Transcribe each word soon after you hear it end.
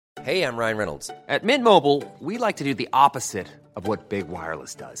Hey, I'm Ryan Reynolds. At Mint Mobile, we like to do the opposite of what Big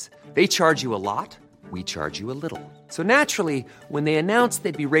Wireless does. They charge you a lot, we charge you a little. So naturally, when they announced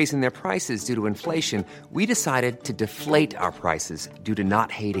they'd be raising their prices due to inflation, we decided to deflate our prices due to not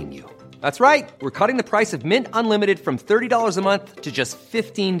hating you. That's right. We're cutting the price of Mint Unlimited from $30 a month to just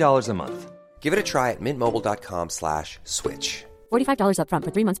 $15 a month. Give it a try at mintmobile.com/switch. $45 up front for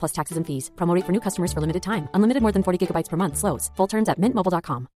 3 months plus taxes and fees. Promo rate for new customers for limited time. Unlimited more than 40 gigabytes per month. Slows full terms at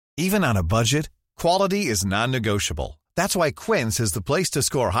mintmobile.com. Even on a budget, quality is non-negotiable. That's why Quince is the place to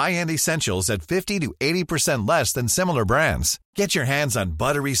score high-end essentials at 50 to 80% less than similar brands. Get your hands on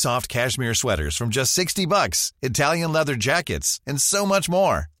buttery soft cashmere sweaters from just $60, Italian leather jackets, and so much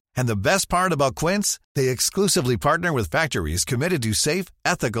more. And the best part about Quince, they exclusively partner with factories committed to safe,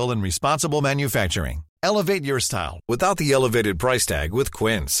 ethical, and responsible manufacturing. Elevate your style without the elevated price tag with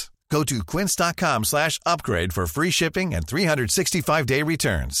Quince. Go to quince.com/upgrade for free shipping and 365-day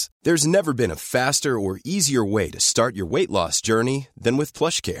returns. There's never been a faster or easier way to start your weight loss journey than with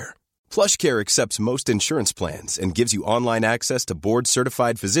PlushCare. PlushCare accepts most insurance plans and gives you online access to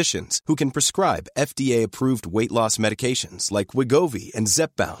board-certified physicians who can prescribe FDA-approved weight loss medications like Wegovy and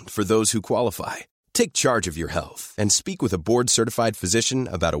Zepbound for those who qualify. Take charge of your health and speak with a board-certified physician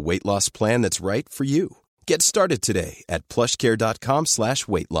about a weight loss plan that's right for you. Get started today at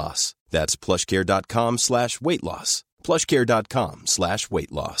plushcare.com/weight loss. That's plushcare.com/weight loss.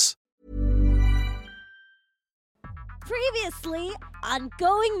 plushcare.com/weight loss. Previously on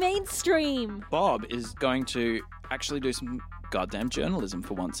Going Mainstream. Bob is going to actually do some goddamn journalism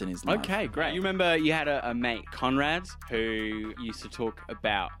for once in his life. Okay, great. You remember you had a mate, Conrad, who used to talk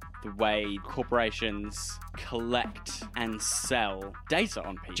about the way corporations collect and sell data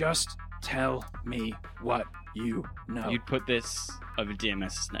on people. Just tell me what you know. You'd put this over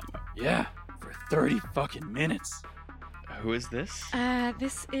DMS's network. Yeah, for 30 fucking minutes. Who is this?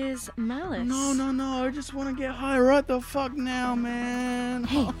 This is Malice. No, I just want to get high right the fuck now, man.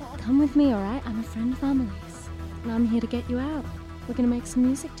 Hey, come with me, alright? I'm a friend of Amelie's. And I'm here to get you out. We're gonna make some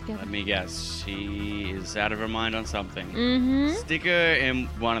music together. Let me guess. She is out of her mind on something. Mm-hmm. Stick her in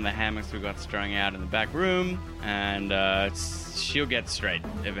one of the hammocks we got strung out in the back room, and she'll get straight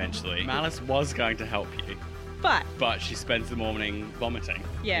eventually. Malice was going to help you. But she spends the morning vomiting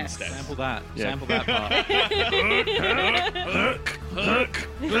instead. Sample that. Yeah. Sample that part.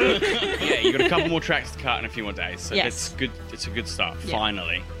 Yeah, you got a couple more tracks to cut in a few more days. So Yes. it's good. It's a good start. Yeah.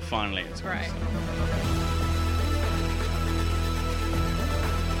 Finally, it's a good Right. start.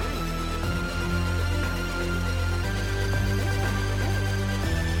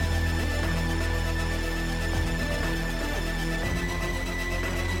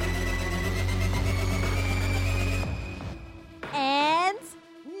 And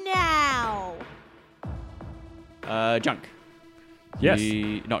now. Junk. Yes.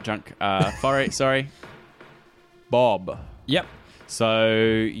 Not junk. Sorry. Bob. Yep. So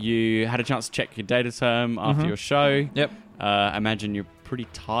you had a chance to check your data term after your show. Yep. Imagine you're pretty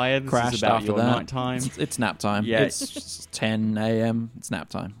tired. This Crashed is about after your that. nighttime. It's nap time. Yeah. It's 10 a.m. It's nap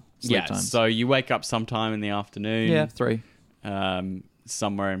time. Sleep time. So you wake up sometime in the afternoon. Yeah, 3.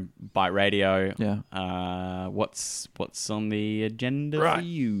 Somewhere in Byte Radio. Yeah. What's on the agenda for Right.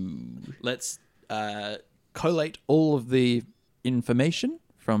 you? Let's collate all of the information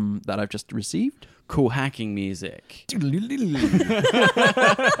from that I've just received. Cool hacking music. Cooler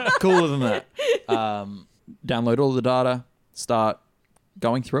than that. Download all the data, start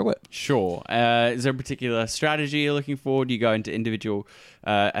going through it. Sure. Is there a particular strategy you're looking for? Do you go into individual,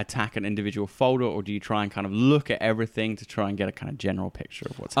 attack an individual folder, or do you try and kind of look at everything to try and get a kind of general picture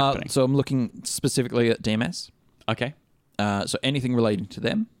of what's happening? So I'm looking specifically at DMS. Okay. So anything relating to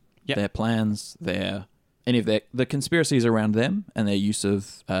them, Yep. their plans, any of the conspiracies around them, and their use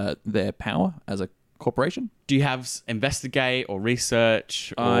of their power as a corporation. Do you have investigate or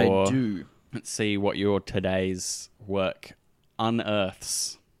research? Or I do. Let's see what your today's work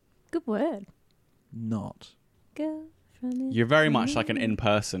unearths. Good word. Not. Girlfriend. You're very much like an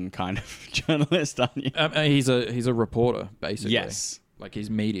in-person kind of journalist, aren't you? He's a reporter, basically. Yes. Like he's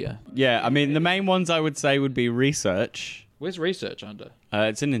media. Yeah, I mean, the main ones I would say would be research. Where's research under?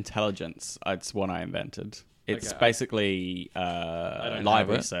 It's in intelligence. It's one I invented. It's basically live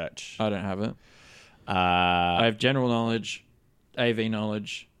research. I don't have it. I have general knowledge, AV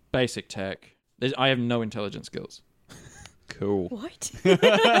knowledge, basic tech. I have no intelligence skills. Cool. What?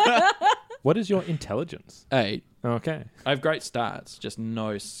 What is your intelligence? 8. Okay. I have great stats, just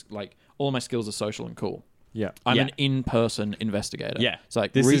no, all my skills are social and cool. Yeah. I'm an in-person investigator. Yeah. It's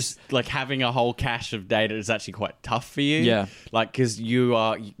like this is like having a whole cache of data is actually quite tough for you. Yeah. Like, because you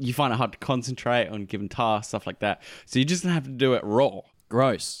find it hard to concentrate on given tasks, stuff like that. So you just have to do it raw.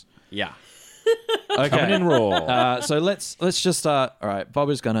 gross. Yeah. Okay. Coming in raw. So let's just start. All right, Bob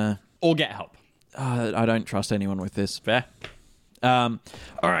is gonna. Or get help. I don't trust anyone with this. Fair. All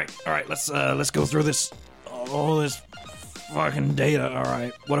right. Let's go through this. All this fucking data. All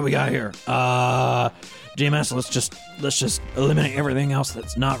right, what do we got here? DMS. Let's just eliminate everything else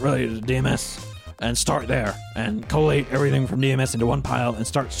that's not related to DMS and start there and collate everything from DMS into one pile and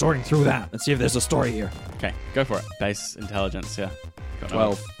start sorting through that and see if there's a story here. Okay, go for it. Base intelligence, yeah. Got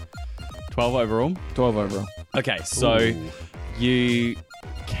 12. 12 overall? 12 overall. Okay, so you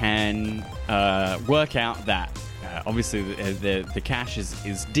can work out that obviously the cache is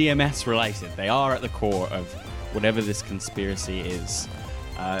DMS related. They are at the core of whatever this conspiracy is.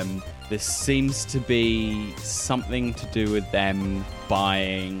 This seems to be something to do with them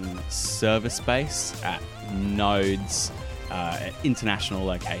buying server space at nodes, international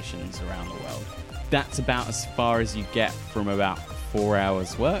locations around the world. That's about as far as you get from about 4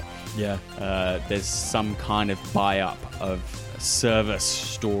 hours work. Yeah. There's some kind of buy-up of server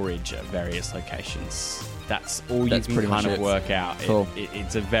storage at various locations. That's all you can kind of work out. Cool.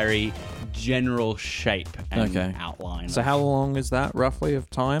 It's a very general shape and outline. So how long is that roughly of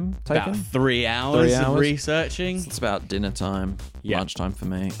time taken? About 3 hours of researching. It's about dinner time, lunchtime for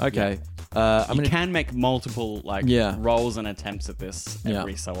me. Okay. You can make multiple rolls and attempts at this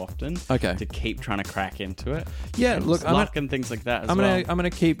every so often. Okay. To keep trying to crack into it. Yeah, and look, luck and things like that as I'm well. gonna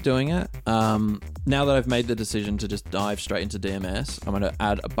keep doing it. Now that I've made the decision to just dive straight into DMS, I'm gonna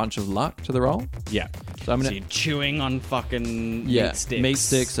add a bunch of luck to the roll. Yeah. So I'm gonna you're chewing on fucking meat sticks. Meat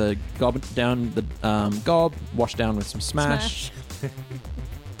sticks. Gob down the gob. Wash down with some smash.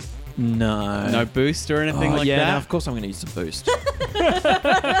 No boost or anything like that. that. No, of course I'm gonna use some boost.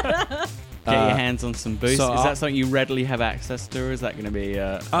 Get your hands on some boost. So is that something you readily have access to, or is that going to be...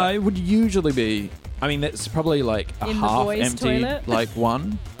 it would usually be... I mean, that's probably like a In the half boys' empty, toilet? like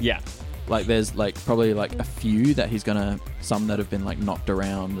one. Yeah. Like there's like probably like a few that he's gonna... Some that have been like knocked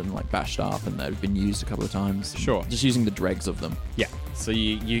around and like bashed up and that have been used a couple of times. Sure. Just using the dregs of them. Yeah. So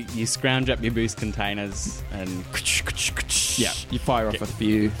you scrounge up your boost containers and... Yeah. You fire off a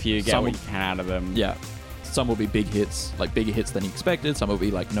few. Get what you can out of them. Yeah. Some will be big hits, like bigger hits than you expected. Some will be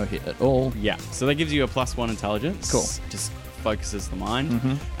like no hit at all. Yeah. So that gives you a +1 intelligence. Cool. Just focuses the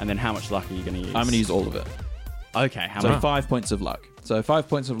mind. And then how much luck are you going to use? I'm going to use all of it. Okay. How so much? 5 points of luck. So 5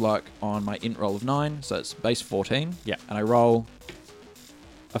 points of luck on my int roll of 9. So it's base 14. Yeah. And I roll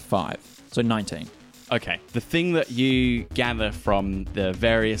a 5. So 19. Okay. The thing that you gather from the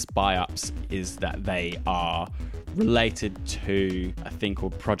various buy-ups is that they are related to a thing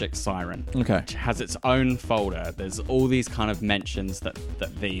called Project Siren. Okay. Which has its own folder. There's all these kind of mentions that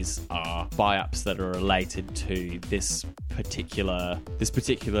these are buy-ups that are related to this particular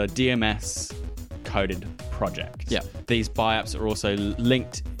DMS coded project. Yeah. These buy-ups are also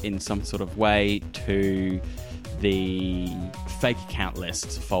linked in some sort of way to the fake account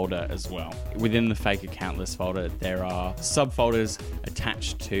list folder as well. Within the fake account list folder, there are subfolders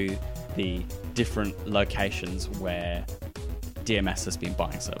attached to the different locations where DMS has been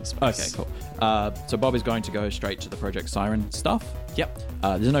buying server space. Okay, cool. So Bob is going to go straight to the Project Siren stuff. Yep.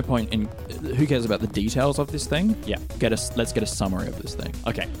 There's no point in... Who cares about the details of this thing? Yeah. Let's get a summary of this thing.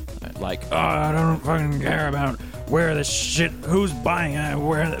 Okay. Like, I don't fucking care about where this shit... Who's buying it,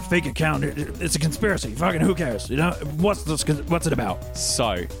 where that fake account... It's a conspiracy. Fucking who cares? You know, what's it about?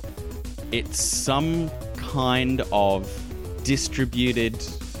 So, it's some kind of distributed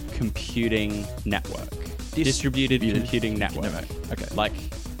computing network. Distributed computing network. Okay. Like,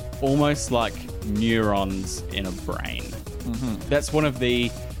 almost like neurons in a brain. Mm-hmm. That's one of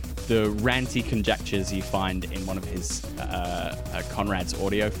the ranty conjectures you find in one of his Conrad's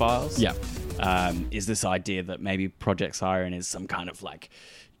audio files. Yeah. Is this idea that maybe Project Siren is some kind of like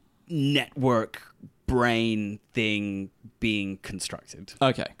network brain thing being constructed.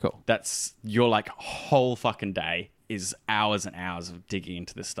 Okay, cool. That's your like whole fucking day is hours and hours of digging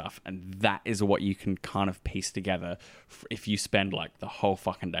into this stuff, and that is what you can kind of piece together if you spend like the whole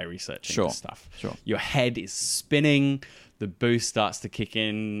fucking day researching this stuff. Sure. Your head is spinning, the boost starts to kick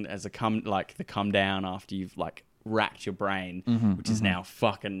in as the come down after you've like racked your brain, which is now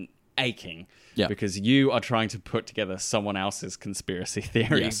fucking aching. Yeah. Because you are trying to put together someone else's conspiracy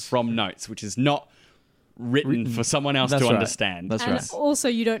theory from notes, which is not written for someone else to understand. That's and right. Also,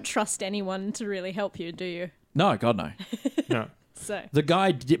 you don't trust anyone to really help you, do you? No, God, no. No. So The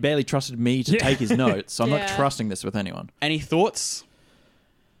guy barely trusted me to take his notes, so I'm not Yeah. trusting this with anyone. Any thoughts?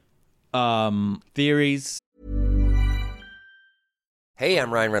 Theories? Hey,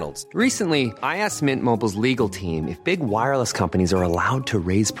 I'm Ryan Reynolds. Recently, I asked Mint Mobile's legal team if big wireless companies are allowed to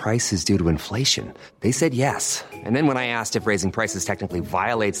raise prices due to inflation. They said yes. And then when I asked if raising prices technically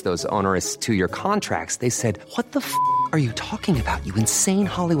violates those onerous 2-year contracts, they said, "What the f*** are you talking about, you insane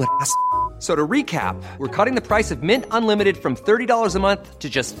Hollywood ass?" So to recap, we're cutting the price of Mint Unlimited from $30 a month to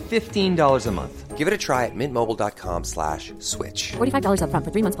just $15 a month. Give it a try at mintmobile.com/switch. $45 up front for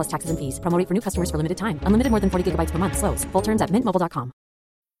 3 months plus taxes and fees. Promo rate for new customers for limited time. Unlimited more than 40 gigabytes per month. Slows full terms at mintmobile.com.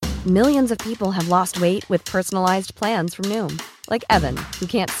 Millions of people have lost weight with personalized plans from Noom. Like Evan, who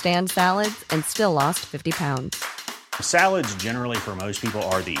can't stand salads and still lost 50 pounds. Salads generally for most people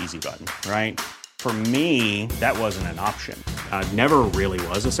are the easy button, right? For me, that wasn't an option. I never really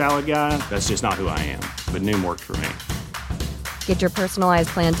was a salad guy. That's just not who I am. But Noom worked for me. Get your personalized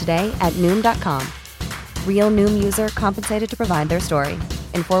plan today at Noom.com. Real Noom user compensated to provide their story.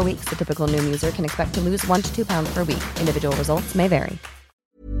 In 4 weeks, the typical Noom user can expect to lose 1 to 2 pounds per week. Individual results may vary.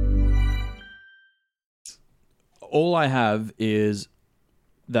 All I have is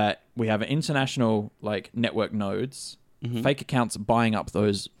that we have an international network nodes, fake accounts buying up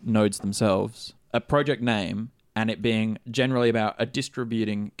those nodes themselves, a project name, and it being generally about a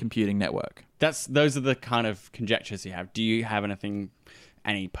distributing computing network. Those are the kind of conjectures you have. Do you have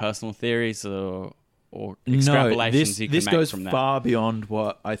any personal theories or extrapolations you can this make goes from that? far beyond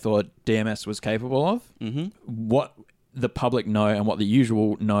what I thought DMS was capable of. Mm-hmm. What the public know and what the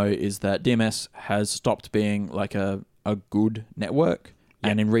usual know is that DMS has stopped being like a good network,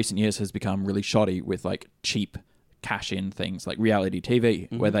 and in recent years has become really shoddy with cheap cash-in things like reality TV,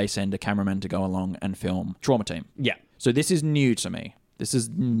 where they send a cameraman to go along and film Trauma Team. Yeah. So this is new to me. This is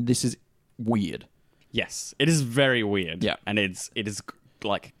weird. Yes, it is very weird. Yeah, and it is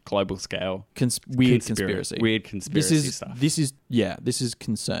like global scale weird conspiracy stuff. This is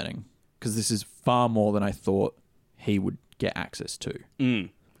concerning because this is far more than I thought he would get access to.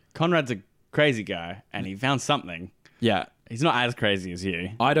 Conrad's a crazy guy, and he found something. Yeah, he's not as crazy as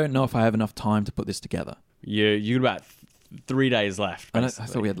you. I don't know if I have enough time to put this together. You got about 3 days left. I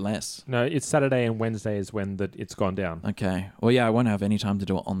thought we had less. No, it's Saturday and Wednesday is when it's gone down. Okay. Well, yeah, I won't have any time to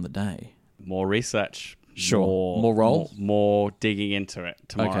do it on the day. More research. Sure. More roll? More digging into it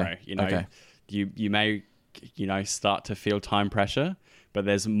tomorrow. Okay. You may, start to feel time pressure, but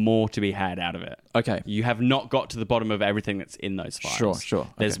there's more to be had out of it. Okay. You have not got to the bottom of everything that's in those files. Sure.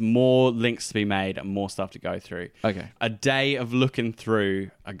 There's more links to be made and more stuff to go through. Okay. A day of looking through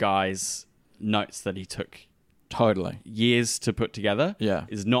a guy's notes that he took years to put together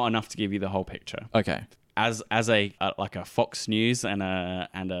is not enough to give you the whole picture. Okay. As a Fox News and a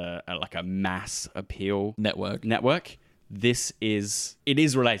mass appeal network, it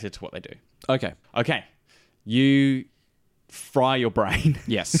is related to what they do. Okay. You fry your brain.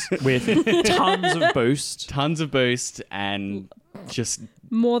 Yes. With tons of boost and just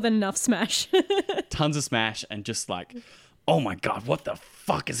more than enough smash. Tons of smash and just oh my god, what the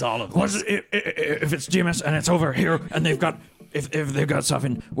fuck is all of this? If it's DMS and it's over here and they've got if they've got stuff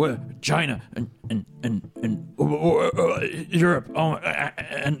in China and Europe,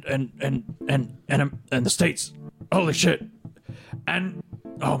 and the States, holy shit, and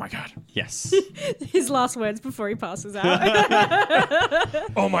oh my god, yes. His last words before he passes out.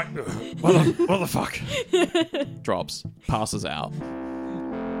 Oh my, what the fuck? Drops, passes out.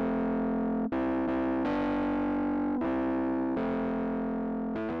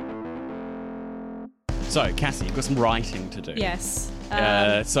 So, Cassie, you've got some writing to do. Yes.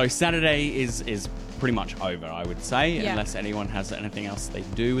 So Saturday is pretty much over, I would say, unless anyone has anything else they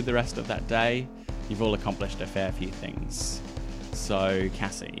do with the rest of that day. You've all accomplished a fair few things. So,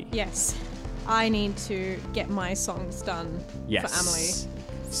 Cassie. Yes. I need to get my songs done for Amelie.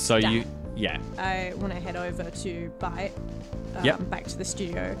 So I want to head over to Byte, back to the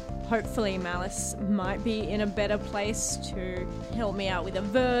studio. Hopefully Malice might be in a better place to help me out with a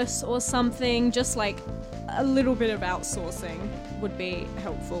verse or something. Just a little bit of outsourcing would be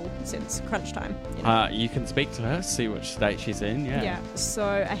helpful since crunch time. You can speak to her, see which state she's in. Yeah. So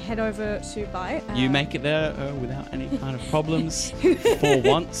I head over to Byte. You make it there without any kind of problems for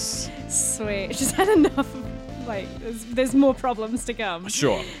once. Sweet. She's had enough of, there's more problems to come.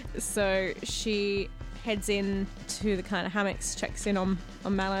 Sure. So she heads in to the kind of hammocks, checks in on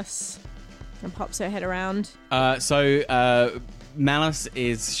Malice, and pops her head around. Malice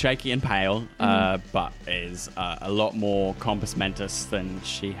is shaky and pale, but is a lot more compos mentis than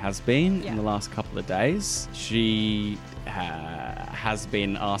she has been in the last couple of days. She has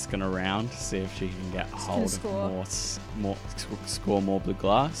been asking around to see if she can get a hold of score more blue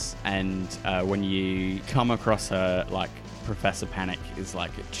glass. And when you come across her Professor Panic is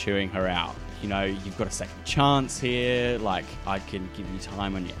like chewing her out. You know, you've got a second chance here. Like, I can give you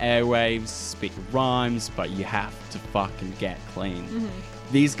time on your airwaves, speak rhymes, but you have to fucking get clean.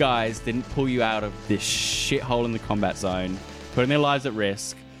 These guys didn't pull you out of this shithole in the combat zone, putting their lives at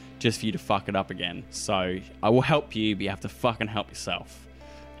risk just for you to fuck it up again. So I will help you, but you have to fucking help yourself.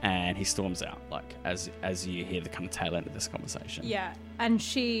 And he storms out, like, as you hear the kind of tail end of this conversation. Yeah, and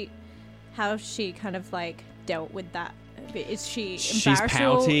how she kind of like dealt with that. Is she embarrassed? She's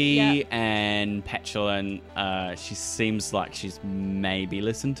pouty and petulant. She seems like she's maybe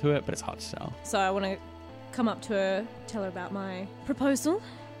listened to it, but it's hard to tell. So I want to come up to her, tell her about my proposal.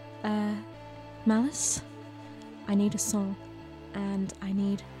 Malice, I need a song, and I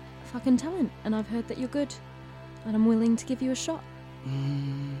need fucking talent, and I've heard that you're good, and I'm willing to give you a shot.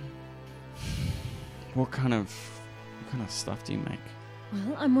 What kind of stuff do you make?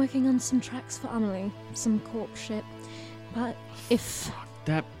 Well, I'm working on some tracks for Amelie, some corp shit. But if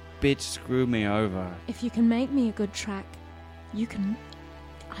that bitch screwed me over. If you can make me a good track,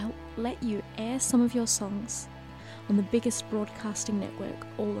 I'll let you air some of your songs on the biggest broadcasting network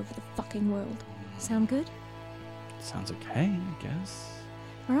all over the fucking world. Sound good? Sounds okay, I guess.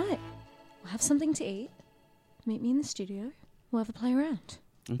 Alright, we'll have something to eat. Meet me in the studio. We'll have a play around.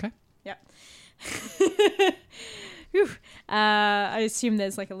 Okay. Yep. I assume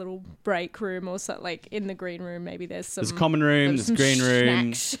there's like a little break room or something, like in the green room. Maybe there's a common room, there's green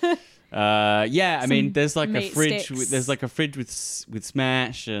room. I mean, there's like a fridge. There's like a fridge with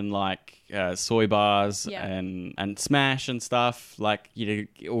Smash and like soy bars and Smash and stuff. Like, you know,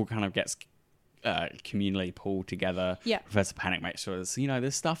 it all kind of gets communally pulled together. Yeah. Professor Panic makes sure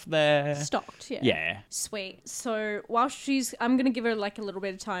there's stuff there. Stocked, yeah. Yeah. Sweet. So while I'm going to give her like a little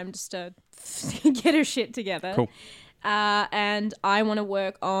bit of time just to get her shit together. Cool. And I want to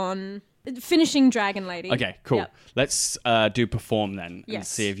work on finishing Dragon Lady. Okay, cool. Yep. Let's do perform then and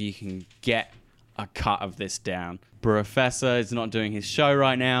see if you can get a cut of this down. Professor is not doing his show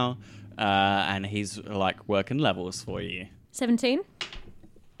right now, and he's like working levels for you. 17.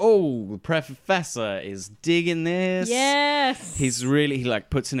 Oh, the Professor is digging this. Yes. He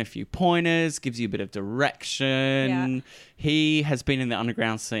like puts in a few pointers, gives you a bit of direction. Yeah. He has been in the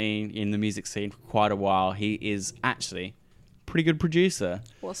underground scene, in the music scene for quite a while. He is actually a pretty good producer.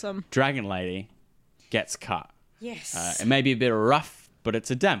 Awesome. Dragon Lady gets cut. Yes. It may be a bit rough, but it's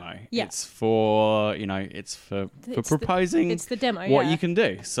a demo. Yeah. It's for, proposing it's the demo, what you can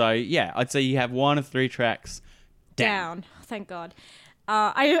do. So, yeah, I'd say you have 1 of 3 tracks down. Thank God.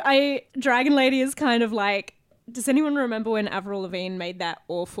 Dragon Lady is kind of like, does anyone remember when Avril Lavigne made that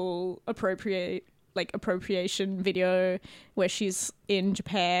awful appropriation video where she's in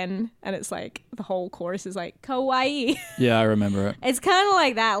Japan and it's like the whole chorus is like kawaii? Yeah, I remember it. It's kind of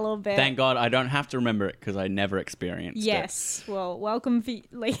like that a little bit. Thank God I don't have to remember it because I never experienced it. Yes, well, welcome.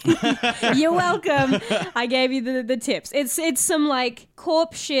 You're welcome. I gave you the tips. It's some like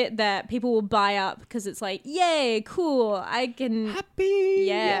corp shit that people will buy up because it's like, yay, cool. I can happy.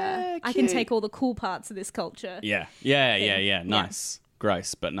 Yeah, I can take all the cool parts of this culture. Yeah. Nice.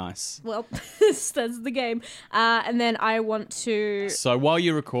 Gross, but nice. Well, that's the game. And then I want to... So while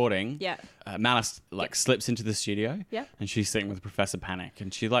you're recording, yeah. Malice slips into the studio, yeah. and she's sitting with Professor Panic,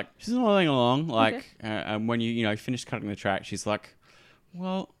 and she's nodding along, and when you finish cutting the track, she's like,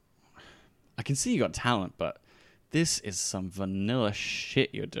 well, I can see you got talent, but this is some vanilla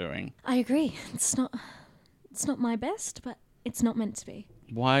shit you're doing. I agree. It's not my best, but it's not meant to be.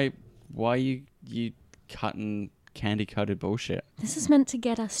 Why you cutting candy-coated bullshit? This is meant to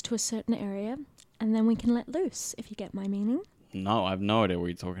get us to a certain area, and then we can let loose, if you get my meaning. No, I have no idea what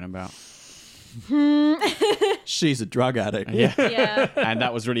you're talking about. She's a drug addict. Yeah. And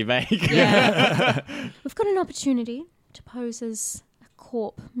that was really vague. Yeah. We've got an opportunity to pose as a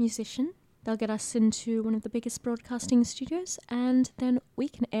corp musician. They'll get us into one of the biggest broadcasting studios, and then we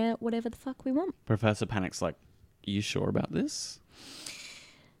can air whatever the fuck we want. Professor Panic's like, are you sure about this?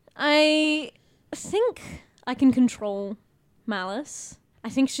 I think I can control Malice. I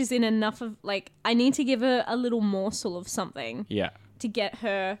think she's in enough of, I need to give her a little morsel of something. Yeah. To get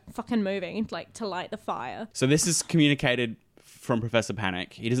her fucking moving, to light the fire. So this is communicated from Professor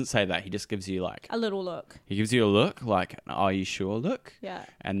Panic. He doesn't say that. He just gives you, a little look. He gives you a look, an are you sure look? Yeah.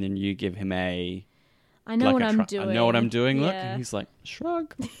 And then you give him a... I know what I'm doing. I know what I'm doing, look. And he's like,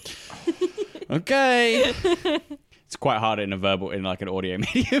 shrug. Okay. It's quite hard in an audio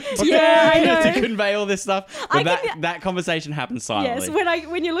medium to convey all this stuff. But that conversation happens silently. Yes,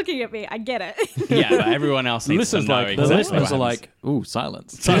 when you're looking at me, I get it. Yeah, but everyone else needs to know exactly. The listeners are like, ooh,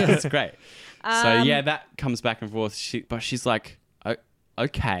 silence. Silence, great. So that comes back and forth. But she's like,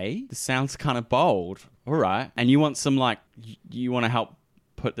 Okay. This sounds kind of bold. All right. And you want some, like, you want to help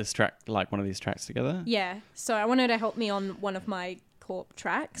put this track, like one of these tracks together? Yeah. So I want her to help me on one of my corp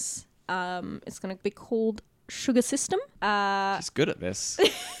tracks. It's going to be called Sugar System. She's good at this.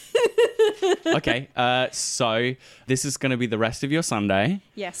 Okay. So this is going to be the rest of your Sunday.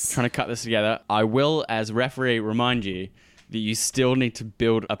 Yes. Trying to cut this together. I will, as referee, remind you that you still need to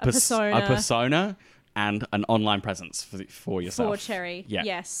build a persona and an online presence for yourself. For Cherry. Yeah.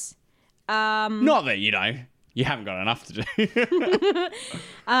 Yes. Not that, you haven't got enough to do.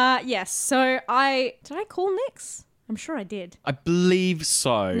 Yes. So did I call Nix? I'm sure I did. I believe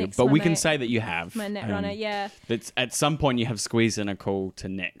so, Nix, but my we can mate. say that you have. My netrunner, yeah. That's at some point you have squeezed in a call to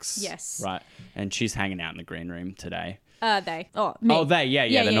Nix. Yes. Right. And she's hanging out in the green room today. They. Oh, me. Oh, they.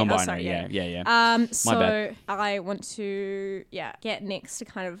 Yeah. The non-binary. Oh, sorry, Yeah. So My bad. I want to, get Nix to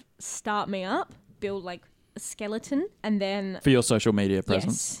kind of start me up, build like a skeleton, and then For your social media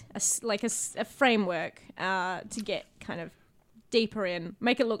presence. yes, a framework to get kind of deeper in,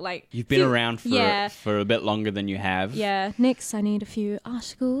 make it look like You've been around for a bit longer than you have. Yeah, next I need a few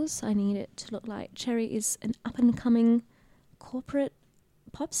articles. I need it to look like Cherry is an up-and-coming corporate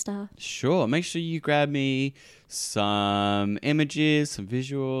pop star. Sure. Make sure you grab me some images, some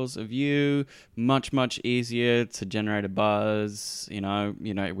visuals of you. Much, much easier to generate a buzz,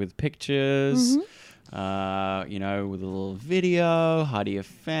 with pictures. Mm-hmm. With a little video, hi to your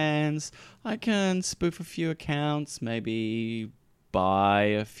fans. I can spoof a few accounts, maybe buy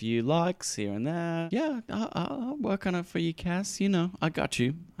a few likes here and there. Yeah, I'll work on it for you, Cass. I got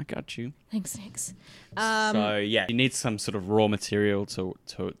you. Thanks, Nix. You need some sort of raw material to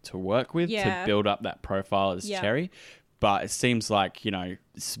work with to build up that profile as Cherry. But it seems like,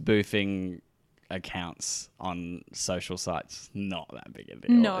 spoofing accounts on social sites, not that big a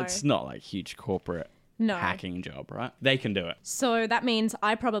deal. No. It's not like huge corporate hacking job, right? They can do it. So that means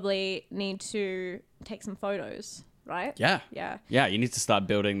I probably need to take some photos, right? Yeah. Yeah. Yeah, you need to start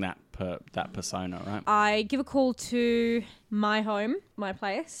building that persona, right? I give a call to my home, my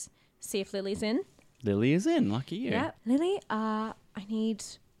place, see if Lily's in. Lily is in, lucky you. Yeah. Lily, I need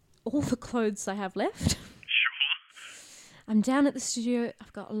all the clothes I have left. Sure. I'm down at the studio.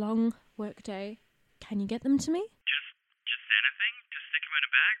 I've got a long work day. Can you get them to me? Just anything? Just stick him in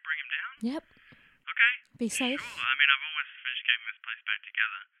a bag, bring him down? Yep. Okay. Be safe. Sure. I mean, I've almost finished getting this place back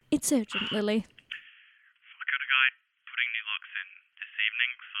together. It's urgent, Lily. I got a guy putting new locks in this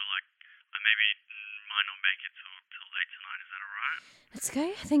evening, so, I maybe might not make it till late tonight. Is that alright? Let's go.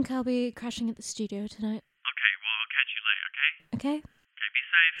 I think I'll be crashing at the studio tonight. Okay, well, I'll catch you later, okay? Okay. Okay, be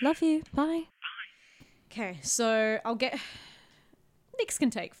safe. Love you. Bye. Okay, so I'll get... Nix can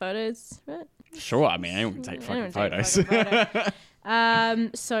take photos, right? Sure, I mean, anyone can take fucking photos.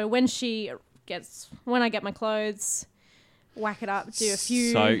 So when I get my clothes, whack it up, do a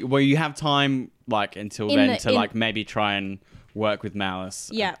few... So, you have time, until then to, maybe try and work with Malice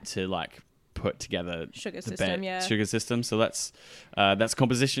to, put together Sugar system, Sugar system. So that's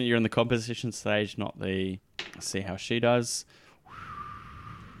composition. You're in the composition stage, not the... Let's see how she does.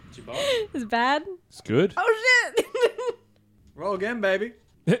 It's bad? It's good. Oh, shit! Roll again, baby.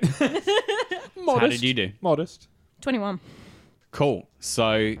 How did you do? Modest. 21. Cool.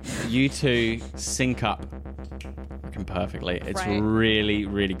 So you two sync up fucking perfectly. It's Right. really,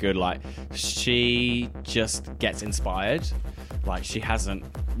 really good. She just gets inspired. She hasn't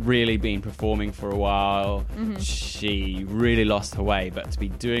really been performing for a while. Mm-hmm. She really lost her way, but to be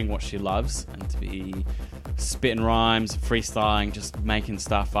doing what she loves and to be spitting rhymes, freestyling, just making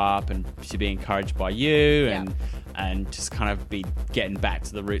stuff up, and to be encouraged by you and just kind of be getting back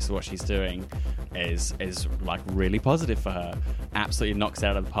to the roots of what she's doing is really positive for her. Absolutely knocks it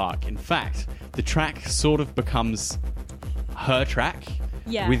out of the park. In fact, the track sort of becomes her track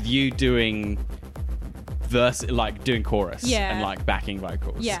with you doing doing chorus and backing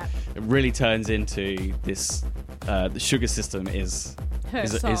vocals. Yeah. It really turns into this the Sugar System is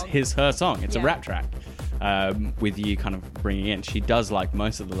Her song. It's a rap track. With you kind of bringing in. She does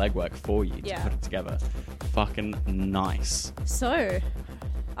most of the legwork for you to put it together. Fucking nice. So,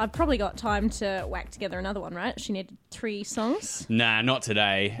 I've probably got time to whack together another one, right? She needed 3 songs. Nah, not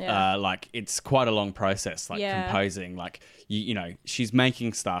today. Yeah. It's quite a long process, composing. She's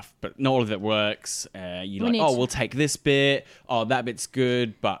making stuff, but not all of it works. We'll take this bit. Oh, that bit's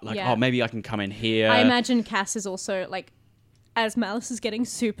good, but maybe I can come in here. I imagine Cass is also, as Malice is getting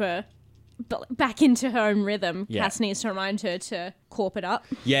super back into her own rhythm, Cass needs to remind her to corp it up.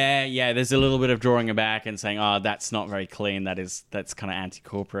 Yeah. There's a little bit of drawing her back and saying, "Oh, that's not very clean. That's kind of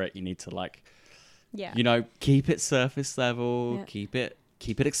anti-corporate. You need to keep it surface level. Yeah. Keep it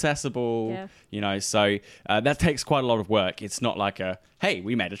keep it accessible. Yeah. You know, so that takes quite a lot of work. It's not like hey,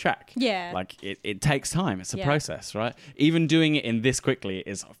 we made a track. Yeah. Like it takes time. It's a Yeah. process, right? Even doing it in this quickly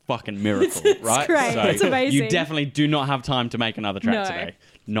is a fucking miracle, right? great. So It's amazing. you definitely do not have time to make another track No. today.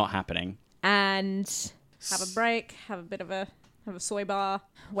 Not happening. And have a break, have a soy bar,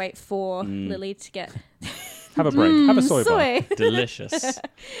 wait for Lily to get Have a break. Have a soy bar. Delicious.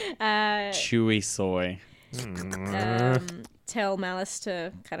 uh, Chewy soy. tell Malice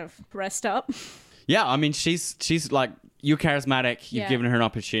to kind of rest up. Yeah, I mean, she's like, you're charismatic. You've Yeah. given her an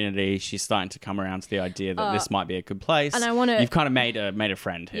opportunity. She's starting to come around to the idea that this might be a good place. and I wanna- You've kind of made a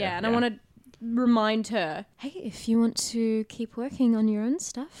friend here. Yeah, and I want to remind her, hey, if you want to keep working on your own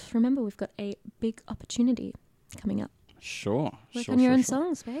stuff, remember we've got a big opportunity coming up. Sure. Work sure, on your sure, own sure.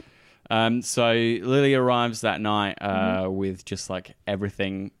 songs, babe. So Lily arrives that night Mm-hmm. with just like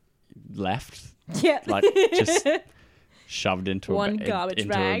everything left, Yeah. like just shoved into One garbage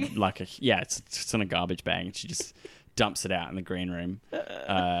bag. It's in a garbage bag, and she just dumps it out in the green room.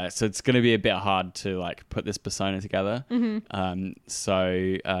 So it's going to be a bit hard to like put this persona together. Mm-hmm. So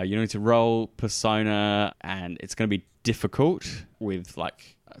you need to roll persona, and it's going to be difficult with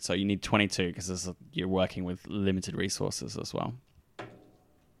like. So you need 22 because you're working with limited resources as well.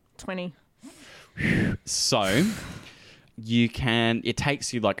 20. So it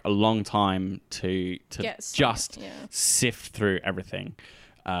takes you like a long time to Get started, just yeah. sift through everything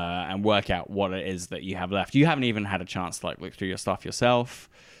and work out what it is that you have left. You haven't even had a chance to like look through your stuff yourself.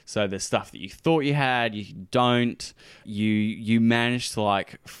 So there's stuff that you thought you had, you don't. You managed to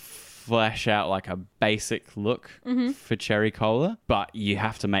like flesh out like a basic look for Cherry Cola, but you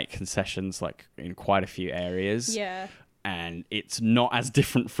have to make concessions like in quite a few areas. Yeah. And it's not as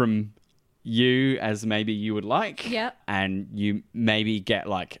different from you as maybe you would like. Yep. And you maybe get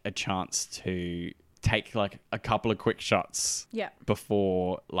like a chance to take like a couple of quick shots Yep.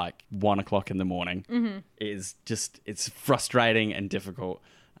 before like 1 o'clock in the morning. It's frustrating and difficult,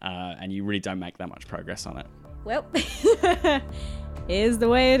 and you really don't make that much progress on it. Well, is the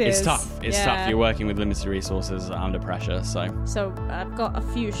way it is. It's tough. It's tough. You're working with limited resources under pressure, so So I've got a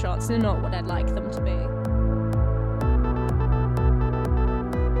few shots. They're not what I'd like them to be.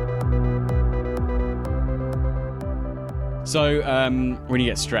 So when you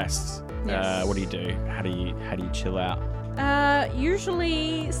get stressed, Yes. what do you do? How do you chill out?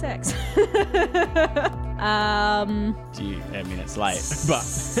 Usually sex. I mean, it's late, but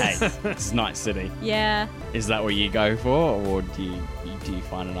hey, it's Night City. Yeah. Is that what you go for, or do you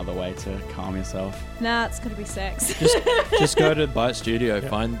find another way to calm yourself? Nah, it's gotta be sex. Just go to Byte Studio,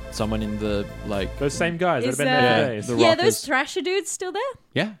 find someone in the like Those same guys that have Is, been there for days. the yeah, rockers. those Thrasher dudes still there?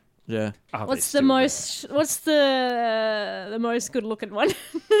 Yeah. Yeah. Oh, What's they the still What's the most good looking one?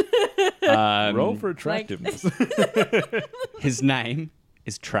 roll for attractiveness? His name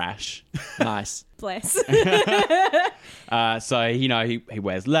is Trash. Nice. Bless. So he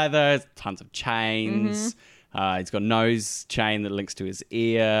wears leather, tons of chains. He's got a nose chain that links to his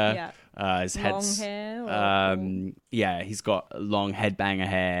ear. Yeah. His Long head's hair or- yeah, he's got long headbanger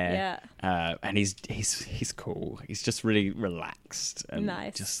hair. Yeah. And he's cool. He's just really relaxed and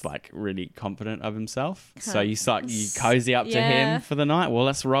Nice. just like really confident of himself. So Huh. you cozy up to Yeah. him for the night. Well,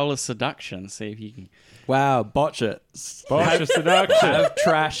 let's roll a seduction. See if you can. Wow, botch it. Botch a seduction. Have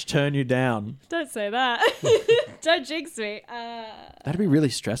Trash turn you down. Don't say that. Don't jinx me. That'd be really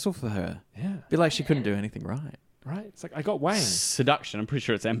stressful for her. Yeah. Be like she couldn't do anything right. Right? It's like, I got Wang. Seduction. I'm pretty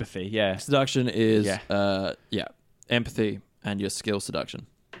sure it's empathy. Yeah. Seduction is Yeah. empathy and your skill seduction.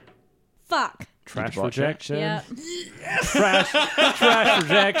 Fuck. Trash botch it? rejection. Yeah. Trash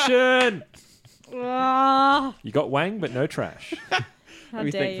rejection. Ah, You got Wang, but no trash. how Let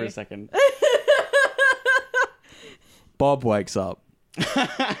me dare think you? for a second. Bob wakes up.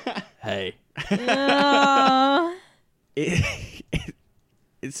 Hey. Ah.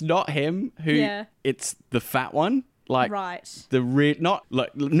 It's not him who. Yeah. It's the fat one. Like Right.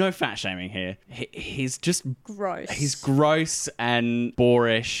 no fat shaming here. He's just Gross. He's gross and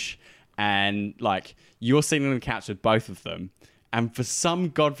boorish, and like you're sitting on the couch with both of them, and for some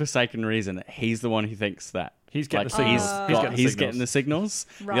godforsaken reason, he's the one who thinks that He's getting like, the signals. he's getting the signals.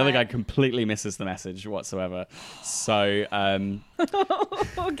 The other Right. guy completely misses the message whatsoever. So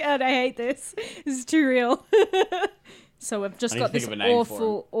Oh god, I hate this. This is too real. So we've just I need got to this think of a name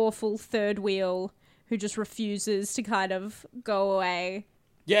for awful third wheel who just refuses to kind of go away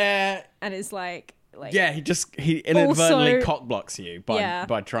yeah, and is like yeah. He inadvertently Also- cock blocks you by Yeah.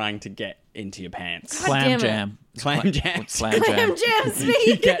 trying to get into your pants. God Clam damn it. jam. Clam jams. Clam jam. jams You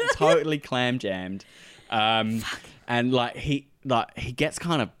me. get totally clam jammed, and he gets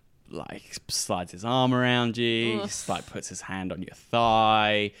kind of like slides his arm around you. He just, like puts his hand on your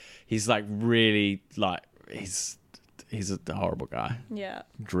thigh. He's like really like he's a horrible guy. Yeah.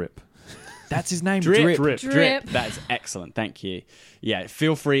 Drip. That's his name. Drip. That's excellent. Thank you. Yeah.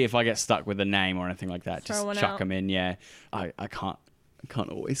 Feel free if I get stuck with a name or anything like that, just chuck them in. Yeah. I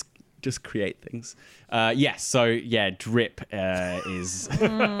can't always just create things. So Drip is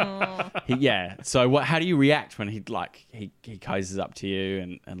So how do you react when he cozies up to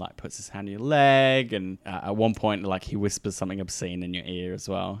you and like puts his hand on your leg, and at one point like he whispers something obscene in your ear as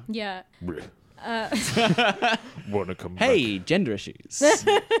well? Yeah. Wanna come Hey, gender issues.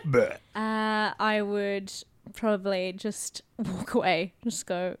 I would probably just walk away, just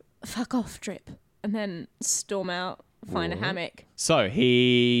go fuck off, Drip, and then storm out, find a hammock. So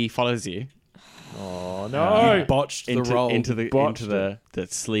he follows you. Oh no! You botched the roll. into the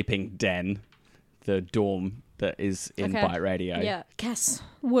sleeping den, the dorm that is in Bite Radio. Yeah, Cass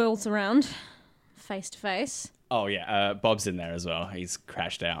whirls around, face to face. Oh yeah, Bob's in there as well. He's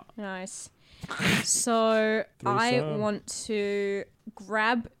crashed out. Nice. So I want to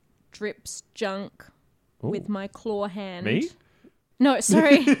grab Drip's junk with my claw hand. Me? No,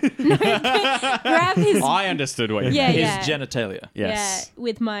 sorry. No, grab his... I understood what you meant. His genitalia. Yes. Yeah,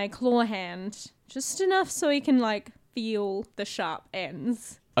 with my claw hand. Just enough so he can, like, feel the sharp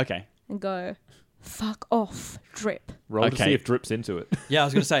ends. Okay. And go, fuck off, Drip. Roll to see if Drip's into it. Yeah, I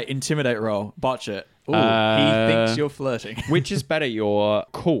was going to say, intimidate roll. Botch it. Ooh, he thinks you're flirting. Which is better, your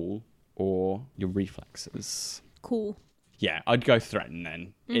cool or your reflexes? Cool. Yeah, I'd go threaten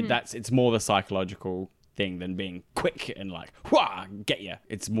then. It's more the psychological thing than being quick and like, wah, get you.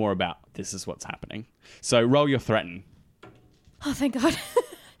 It's more about this is what's happening. So roll your threaten. Oh, thank God.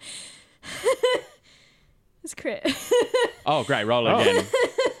 It's crit. Oh, great. Roll again.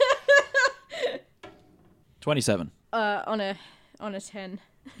 27. On a 10.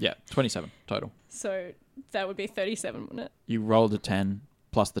 Yeah, 27 total. So that would be 37, wouldn't it? You rolled a 10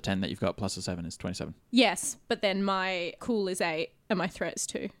 plus the 10 that you've got plus the 7 is 27. Yes, but then my cool is 8 and my threat is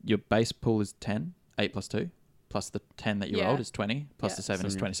 2. Your base pool is 10, 8 plus 2, plus the 10 that you rolled is 20, plus the 7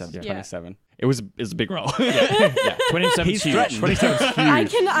 is 27. Yeah. 27. It was a big roll. Yeah, 27 is huge. 27 is huge.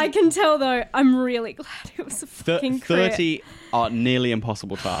 I can tell though, I'm really glad it was a fucking crit. 30 are nearly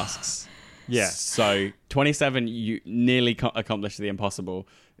impossible tasks. Yeah. So 27, you nearly accomplished the impossible.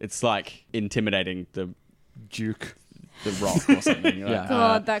 It's like intimidating the Duke, the Rock or something. Yeah.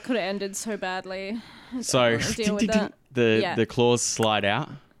 God, that could have ended so badly. So deal with that. the claws slide out.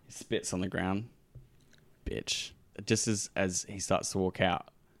 He spits on the ground. Bitch. Just as he starts to walk out,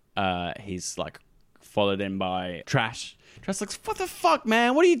 he's like followed in by Trash. Trash looks, what the fuck,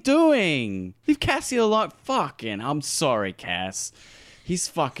 man? What are you doing? Leave Cassie alone. Fucking, I'm sorry, Cass. He's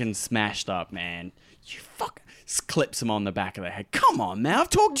fucking smashed up, man. You fucking... Clips him on the back of the head. Come on, man. I've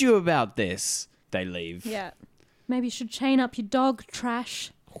talked to you about this. They leave. Yeah. Maybe you should chain up your dog,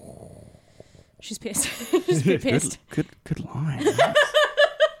 Trash. She's pissed. She's a bit pissed. Good line.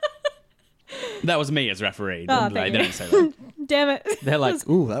 That was me as referee. Oh, they don't say that. Damn it. They're like,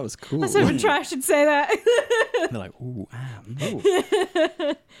 ooh, that was cool. I was hoping Trash should say that. They're like, ooh,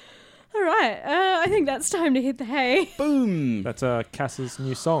 All right. I think that's time to hit the hay. Boom. That's Cass's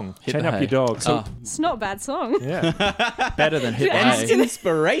new song. Hit Chain the up hay. your dog. So It's not a bad song. yeah. Better than Hit the Add it Hay. to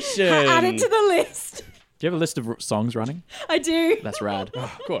Inspiration. Add it to the list. Do you have a list of songs running? I do. That's rad.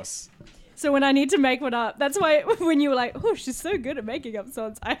 Of course. So when I need to make one up, that's why when you were like, oh, she's so good at making up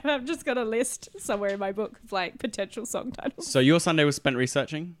songs, I have just got a list somewhere in my book of like potential song titles. So your Sunday was spent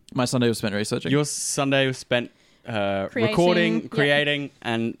researching? My Sunday was spent researching. Your Sunday was spent recording, creating,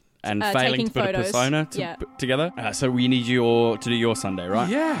 and failing taking to put photos. a persona together. So we need you all to do your Sunday, right?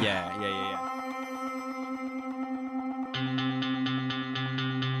 Yeah. Yeah.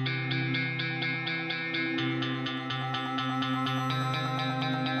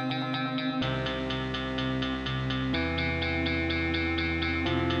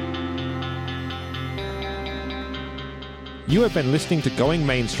 You have been listening to Going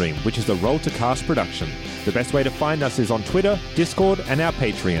Mainstream, which is a Roll to Cast production. The best way to find us is on Twitter, Discord, and our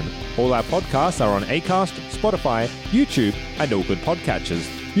Patreon. All our podcasts are on Acast, Spotify, YouTube, and all good podcatchers.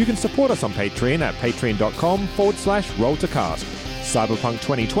 You can support us on Patreon at patreon.com/rolltocast. Cyberpunk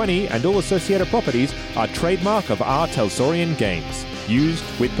 2020 and all associated properties are trademark of R. Telsorian Games. Used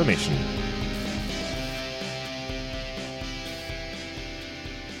with permission.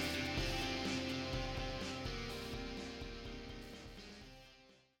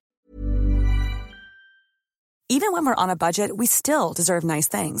 Even when we're on a budget, we still deserve nice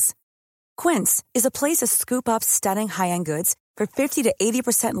things. Quince is a place to scoop up stunning high-end goods for 50 to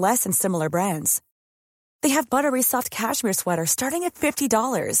 80% less than similar brands. They have buttery soft cashmere sweaters starting at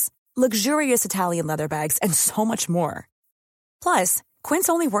 $50, luxurious Italian leather bags, and so much more. Plus, Quince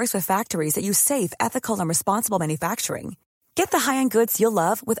only works with factories that use safe, ethical, and responsible manufacturing. Get the high-end goods you'll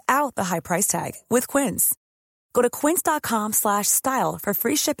love without the high price tag with Quince. Go to quince.com/style for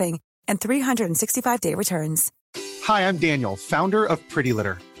free shipping and 365-day returns. Hi, I'm Daniel, founder of Pretty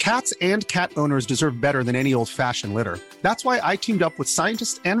Litter. Cats and cat owners deserve better than any old-fashioned litter. That's why I teamed up with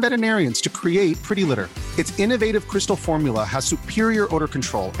scientists and veterinarians to create Pretty Litter. Its innovative crystal formula has superior odor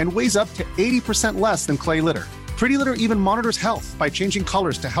control and weighs up to 80% less than clay litter. Pretty Litter even monitors health by changing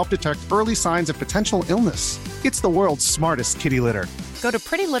colors to help detect early signs of potential illness. It's the world's smartest kitty litter. Go to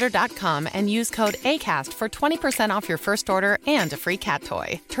prettylitter.com and use code ACAST for 20% off your first order and a free cat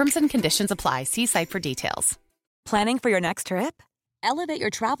toy. Terms and conditions apply. See site for details. Planning for your next trip? Elevate your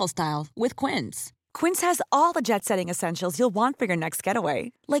travel style with Quince. Quince has all the jet-setting essentials you'll want for your next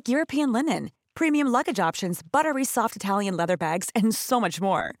getaway, like European linen, premium luggage options, buttery soft Italian leather bags, and so much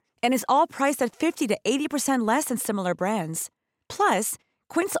more. And is all priced at 50 to 80% less than similar brands. Plus,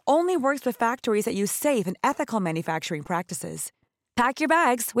 Quince only works with factories that use safe and ethical manufacturing practices. Pack your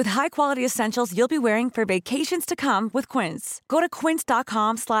bags with high-quality essentials you'll be wearing for vacations to come with Quince. Go to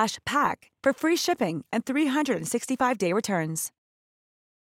quince.com/pack for free shipping and 365-day returns.